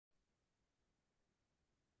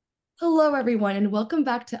Hello, everyone, and welcome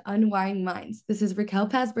back to Unwiring Minds. This is Raquel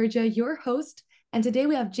Pazbergia, your host, and today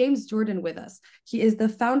we have James Jordan with us. He is the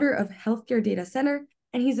founder of Healthcare Data Center,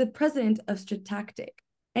 and he's the president of Stratactic.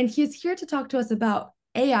 And he is here to talk to us about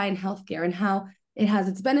AI in healthcare and how it has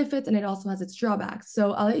its benefits and it also has its drawbacks.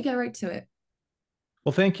 So I'll let you get right to it.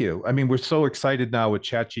 Well, thank you. I mean, we're so excited now with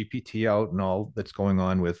ChatGPT out and all that's going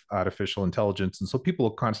on with artificial intelligence. And so people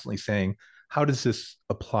are constantly saying, how does this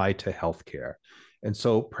apply to healthcare? And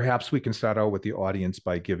so perhaps we can start out with the audience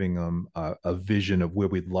by giving them a vision of where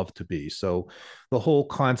we'd love to be. So the whole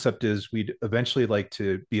concept is we'd eventually like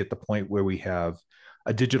to be at the point where we have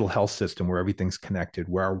a digital health system where everything's connected,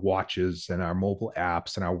 where our watches and our mobile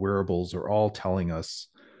apps and our wearables are all telling us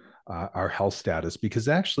our health status, because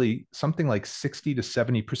actually something like 60 to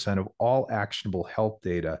 70% of all actionable health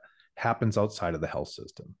data happens outside of the health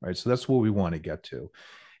system, right? So that's where we want to get to.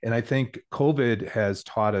 And I think COVID has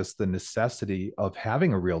taught us the necessity of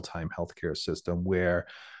having a real-time healthcare system where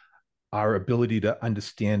our ability to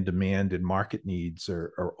understand demand and market needs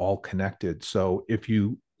are all connected. So if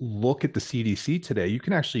you look at the CDC today, you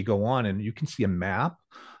can actually go on and you can see a map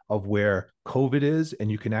of where COVID is,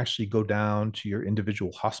 and you can actually go down to your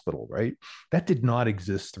individual hospital, right? That did not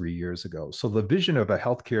exist 3 years ago. So the vision of a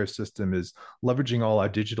healthcare system is leveraging all our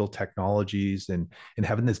digital technologies and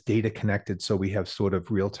having this data connected so we have sort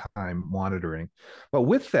of real-time monitoring. But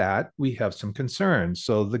with that, we have some concerns.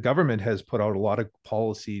 So the government has put out a lot of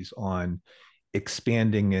policies on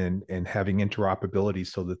expanding and having interoperability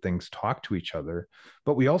so that things talk to each other.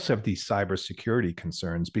 But we also have these cybersecurity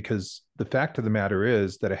concerns, because the fact of the matter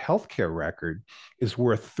is that a healthcare record is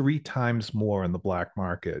worth 3 times more in the black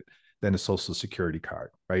market than a social security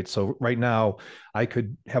card, right? So right now I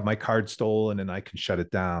could have my card stolen and I can shut it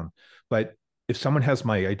down. But if someone has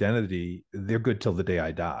my identity, they're good till the day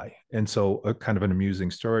I die. And so a kind of an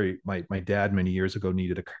amusing story, my dad many years ago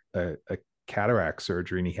needed a cataract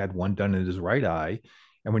surgery, and he had one done in his right eye.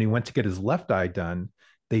 And when he went to get his left eye done,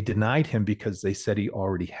 they denied him because they said he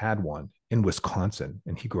already had one in Wisconsin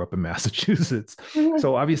and he grew up in Massachusetts.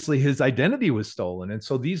 So obviously his identity was stolen. And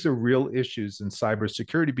so these are real issues in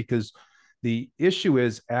cybersecurity, because the issue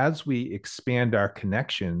is as we expand our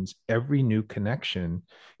connections, every new connection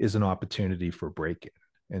is an opportunity for break-in.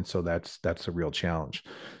 And so that's a real challenge.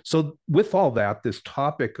 So with all that, this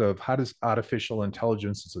topic of how does artificial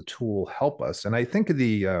intelligence as a tool help us? And I think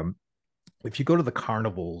if you go to the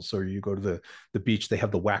carnivals or you go to the beach, they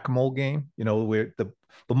have the whack-a-mole game, where the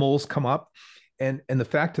moles come up. And the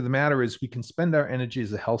fact of the matter is we can spend our energy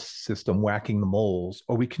as a health system whacking the moles,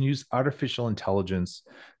 or we can use artificial intelligence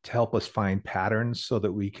to help us find patterns so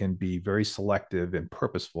that we can be very selective and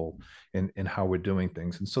purposeful in how we're doing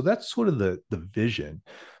things. And so that's sort of the vision.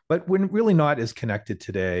 But we're really not as connected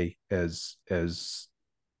today as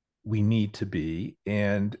we need to be.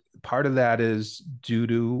 And part of that is due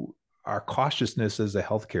to our cautiousness as a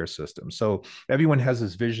healthcare system. So everyone has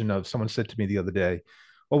this vision of, someone said to me the other day,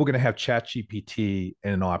 well, we're going to have chat GPT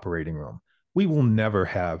in an operating room. We will never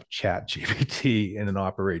have chat GPT in an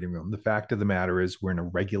operating room. The fact of the matter is we're in a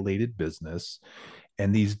regulated business,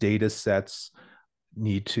 and these data sets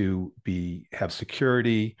need to have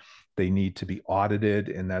security. They need to be audited,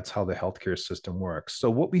 and that's how the healthcare system works. So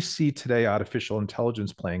what we see today, artificial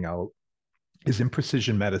intelligence playing out, is in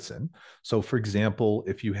precision medicine. So, for example,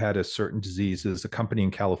 if you had a certain disease, there's a company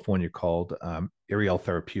in California called Ariel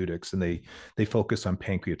Therapeutics, and they focus on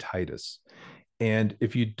pancreatitis. And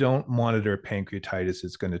if you don't monitor pancreatitis,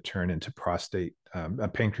 it's going to turn into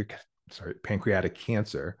pancreatic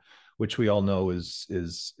cancer, which we all know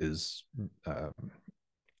uh,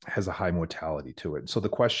 has a high mortality to it. So the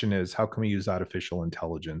question is, how can we use artificial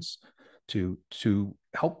intelligence to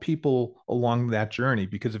help people along that journey?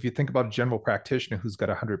 Because if you think about a general practitioner who's got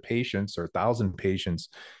 100 patients or 1,000 patients,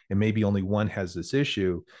 and maybe only one has this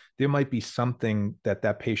issue, there might be something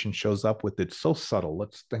that patient shows up with that's so subtle.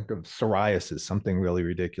 Let's think of psoriasis, something really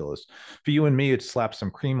ridiculous. For you and me, it's slap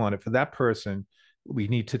some cream on it. For that person, we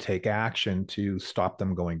need to take action to stop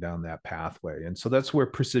them going down that pathway. And so that's where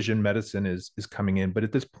precision medicine is coming in. But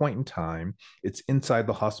at this point in time, it's inside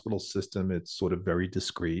the hospital system. It's sort of very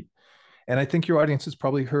discreet. And I think your audience has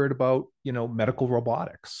probably heard about, medical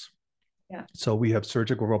robotics. Yeah. So we have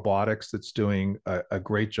surgical robotics that's doing a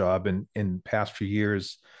great job. And in past few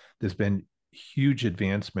years, there's been huge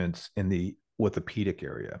advancements in the orthopedic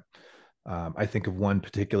area. I think of one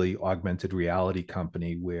particularly augmented reality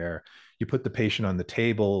company where you put the patient on the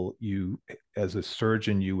table. You, as a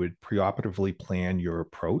surgeon, you would preoperatively plan your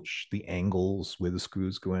approach, the angles where the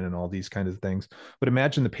screws go in and all these kinds of things. But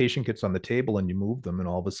imagine the patient gets on the table and you move them and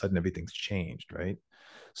all of a sudden everything's changed, right?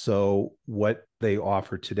 So what they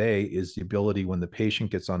offer today is the ability when the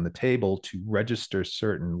patient gets on the table to register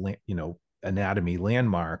certain, anatomy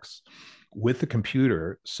landmarks with the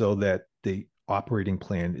computer so that the operating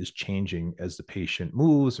plan is changing as the patient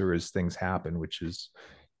moves or as things happen, which is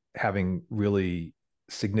having really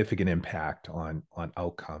significant impact on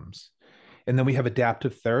outcomes. And then we have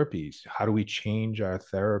adaptive therapies. How do we change our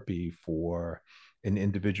therapy for an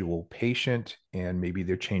individual patient, and maybe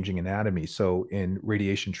they're changing anatomy? So in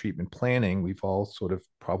radiation treatment planning, we've all sort of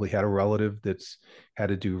probably had a relative that's had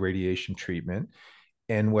to do radiation treatment.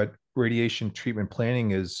 And what radiation treatment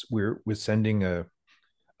planning is, we're sending a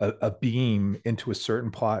beam into a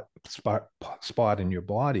certain spot in your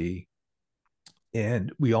body,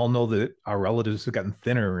 and we all know that our relatives have gotten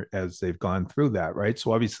thinner as they've gone through that, right?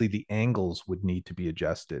 So obviously the angles would need to be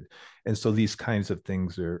adjusted. And so these kinds of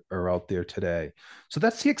things are out there today. So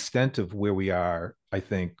that's the extent of where we are, I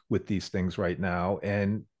think, with these things right now.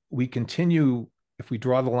 And we continue, if we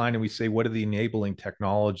draw the line and we say, what are the enabling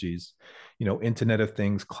technologies? Internet of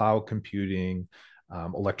Things, cloud computing,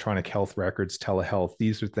 electronic health records, telehealth.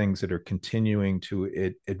 These are things that are continuing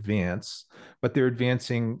to advance, but they're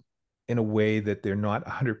advancing in a way that they're not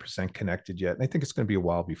 100% connected yet. And I think it's going to be a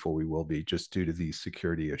while before we will be, just due to these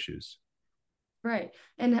security issues. Right.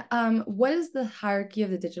 And what is the hierarchy of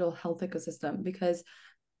the digital health ecosystem? Because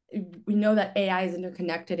we know that AI is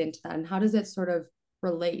interconnected into that. And how does it sort of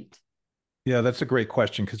relate? Yeah, that's a great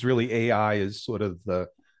question, because really AI is sort of the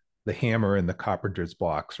hammer in the carpenter's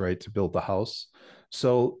box, right, to build the house.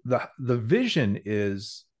 So the vision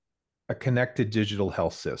is a connected digital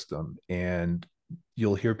health system, and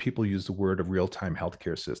you'll hear people use the word a real-time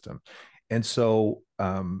healthcare system. And so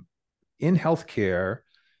in healthcare,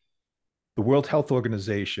 the World Health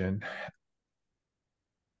Organization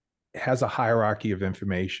has a hierarchy of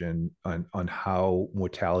information on how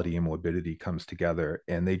mortality and morbidity comes together.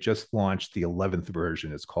 And they just launched the 11th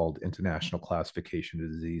version. It's called International Classification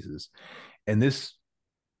of Diseases. And this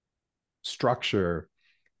structure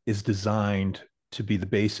is designed to be the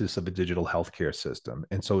basis of a digital healthcare system.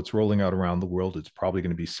 And so it's rolling out around the world. It's probably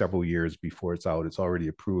going to be several years before it's out. It's already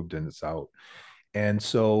approved and it's out. And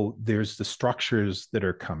so there's the structures that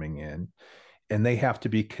are coming in, and they have to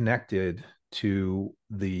be connected to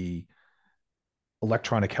the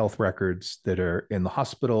electronic health records that are in the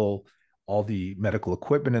hospital, all the medical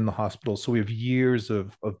equipment in the hospital. So we have years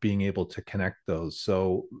of being able to connect those.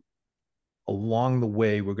 So along the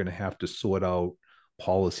way, we're going to have to sort out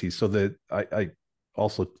policies. So that I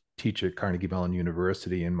also teach at Carnegie Mellon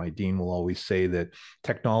University, and my dean will always say that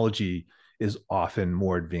technology is often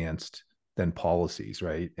more advanced than policies,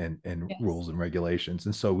 right? And Yes. rules and regulations.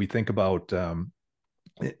 And so we think about an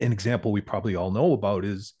example we probably all know about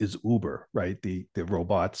is Uber, right? The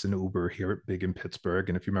robots in Uber here big in Pittsburgh.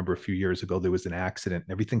 And if you remember, a few years ago there was an accident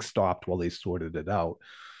and everything stopped while they sorted it out.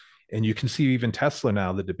 And you can see even Tesla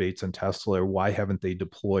now, the debates on Tesla, why haven't they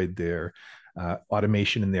deployed their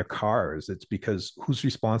automation in their cars? It's because who's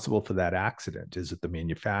responsible for that accident? Is it the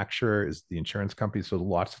manufacturer? Is it the insurance company? So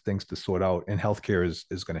lots of things to sort out. And healthcare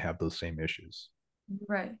is going to have those same issues.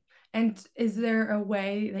 Right. And is there a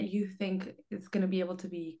way that you think it's going to be able to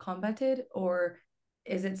be combated, or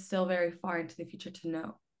is it still very far into the future to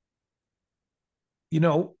know? You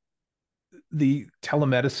know, the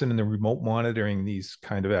telemedicine and the remote monitoring, these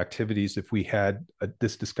kind of activities, if we had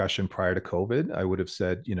this discussion prior to COVID, I would have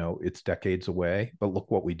said, it's decades away, but look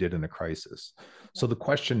what we did in a crisis. So the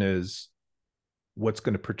question is, what's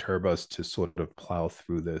going to perturb us to sort of plow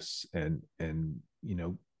through this and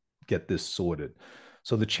get this sorted?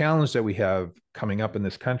 So the challenge that we have coming up in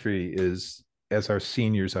this country is, as our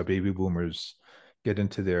seniors, our baby boomers, get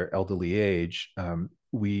into their elderly age,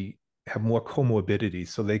 we have more comorbidities.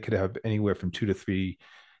 So they could have anywhere from 2 to 3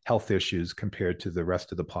 health issues compared to the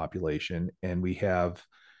rest of the population. And we have,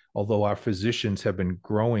 although our physicians have been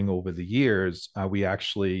growing over the years, we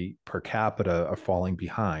actually per capita are falling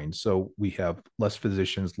behind. So we have less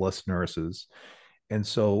physicians, less nurses. And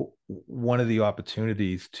so one of the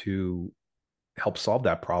opportunities to help solve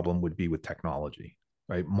that problem would be with technology,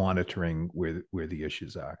 right? Monitoring where the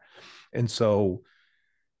issues are. And so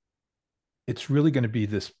it's really going to be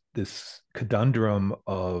this conundrum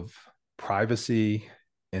of privacy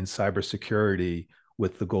and cybersecurity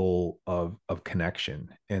with the goal of connection.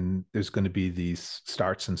 And there's going to be these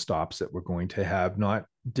starts and stops that we're going to have, not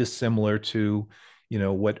dissimilar to,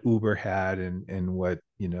 what Uber had and what,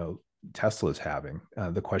 Tesla's having.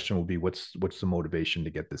 The question will be, what's the motivation to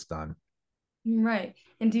get this done? Right.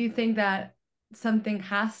 And do you think that something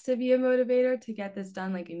has to be a motivator to get this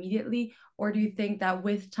done like immediately? Or do you think that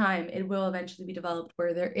with time it will eventually be developed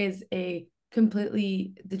where there is a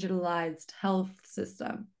completely digitalized health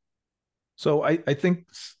system? So I think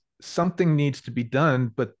something needs to be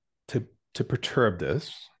done, but to to perturb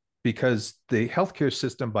this, because the healthcare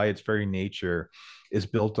system by its very nature is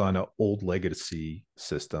built on an old legacy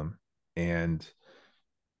system, and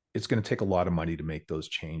it's going to take a lot of money to make those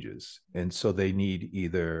changes. And so they need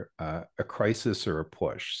either a crisis or a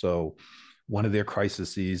push. So one of their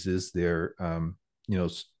crises is they're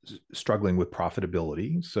struggling with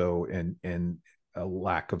profitability. So and a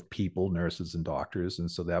lack of people, nurses and doctors,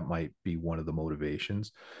 and so that might be one of the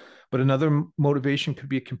motivations. But another motivation could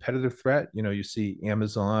be a competitive threat. You see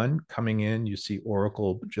Amazon coming in, you see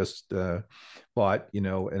Oracle just bought an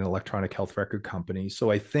electronic health record company.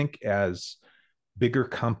 So I think as bigger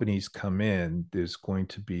companies come in, there's going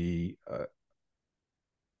to be,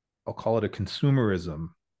 I'll call it a consumerism.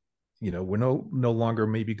 We're no longer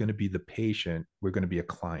maybe going to be the patient. We're going to be a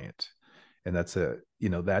client, and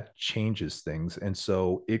that changes things. And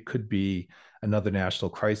so it could be another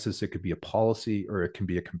national crisis. It could be a policy, or it can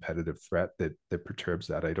be a competitive threat that perturbs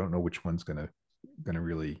that. I don't know which one's going to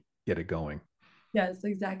really get it going. Yes,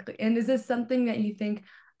 exactly. And is this something that you think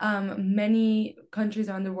many countries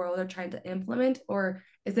around the world are trying to implement, or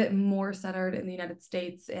is it more centered in the United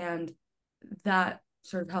States and that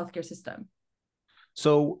sort of healthcare system?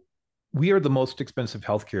 So we are the most expensive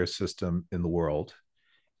healthcare system in the world,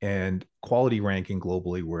 and quality ranking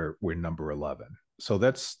globally, we're number 11. So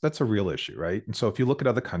that's a real issue, right? And so if you look at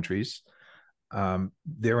other countries,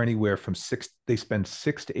 they're anywhere from they spend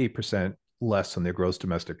 6 to 8% less on their gross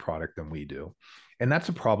domestic product than we do. And that's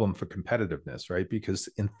a problem for competitiveness, right? Because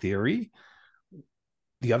in theory,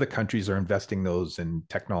 the other countries are investing those in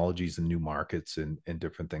technologies and new markets and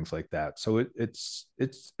different things like that. So it's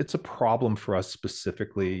a problem for us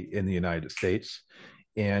specifically in the United States.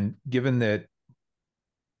 And given that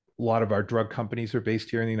a lot of our drug companies are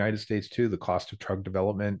based here in the United States too, the cost of drug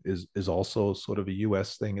development is also sort of a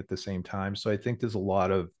US thing at the same time. So I think there's a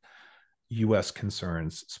lot of US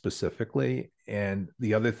concerns specifically. And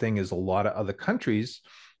the other thing is a lot of other countries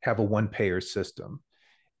have a one payer system.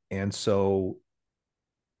 And so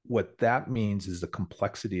what that means is the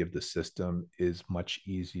complexity of the system is much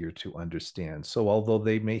easier to understand. So although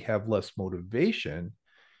they may have less motivation,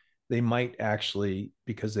 they might actually,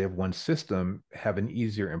 because they have one system, have an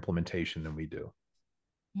easier implementation than we do.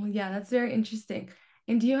 Well, yeah, that's very interesting.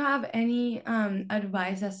 And do you have any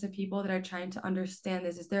advice as to people that are trying to understand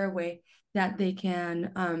this? Is there a way that they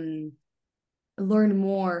can learn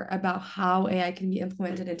more about how AI can be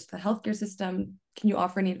implemented into the healthcare system? Can you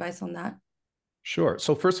offer any advice on that? Sure.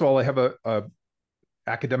 So first of all, I have a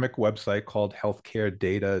academic website called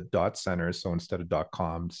healthcaredata.center. So instead of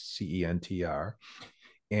 .com, CENTR.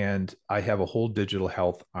 And I have a whole digital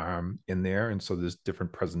health arm in there. And so there's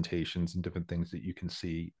different presentations and different things that you can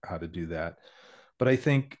see how to do that. But I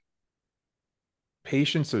think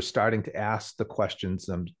patients are starting to ask the questions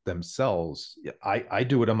themselves. I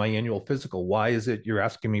do it on my annual physical. Why is it you're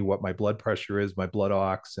asking me what my blood pressure is, my blood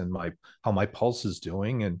ox, and how my pulse is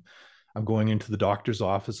doing? And I'm going into the doctor's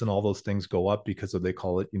office and all those things go up because they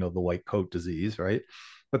call it, the white coat disease, right?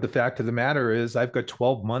 But the fact of the matter is I've got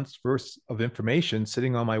 12 months worth of information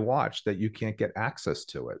sitting on my watch that you can't get access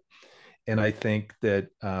to it. And I think that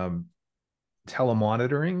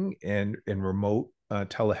telemonitoring and remote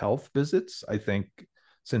telehealth visits, I think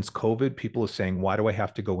since COVID, people are saying, why do I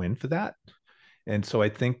have to go in for that? And so I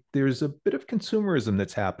think there's a bit of consumerism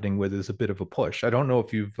that's happening where there's a bit of a push. I don't know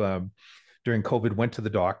if you've during COVID went to the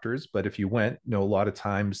doctors, but if you went, a lot of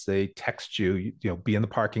times they text you, be in the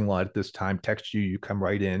parking lot at this time, text you, you come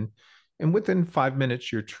right in, and within 5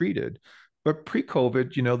 minutes you're treated. But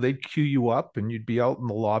pre-COVID, they'd queue you up and you'd be out in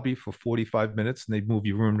the lobby for 45 minutes and they'd move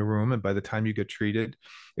you room to room. And by the time you get treated,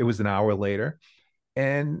 it was an hour later.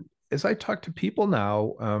 And as I talk to people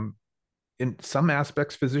now, in some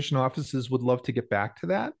aspects, physician offices would love to get back to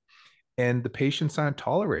that, and the patients aren't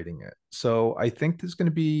tolerating it. So I think there's going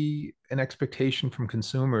to be an expectation from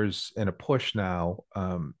consumers and a push now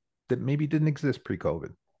that maybe didn't exist pre-COVID.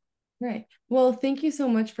 Right. Well, thank you so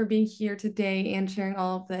much for being here today and sharing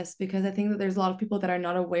all of this, because I think that there's a lot of people that are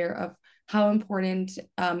not aware of how important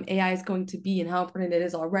AI is going to be and how important it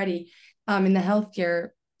is already in the healthcare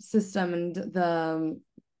system and the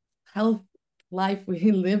health life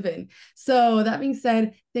we live in. So that being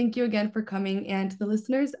said, thank you again for coming. And to the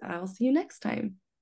listeners, I'll see you next time.